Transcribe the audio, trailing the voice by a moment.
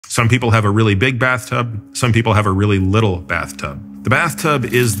Some people have a really big bathtub. Some people have a really little bathtub. The bathtub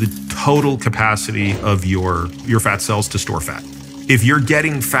is the total capacity of your fat cells to store fat. If you're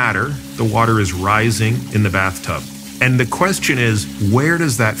getting fatter, the water is rising in the bathtub. And the question is, where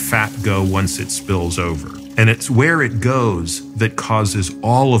does that fat go once it spills over? And it's where it goes that causes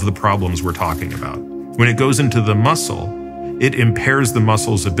all of the problems we're talking about. When it goes into the muscle, it impairs the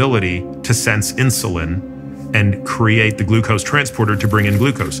muscle's ability to sense insulin and create the glucose transporter to bring in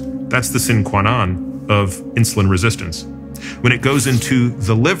glucose. That's the sine qua non of insulin resistance. When it goes into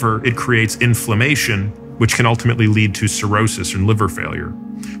the liver, it creates inflammation, which can ultimately lead to cirrhosis and liver failure.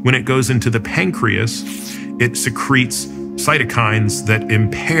 When it goes into the pancreas, it secretes cytokines that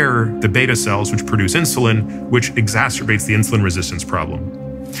impair the beta cells, which produce insulin, which exacerbates the insulin resistance problem.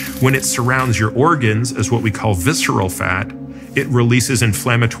 When it surrounds your organs as what we call visceral fat, it releases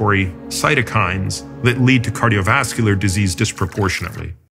inflammatory cytokines that lead to cardiovascular disease disproportionately.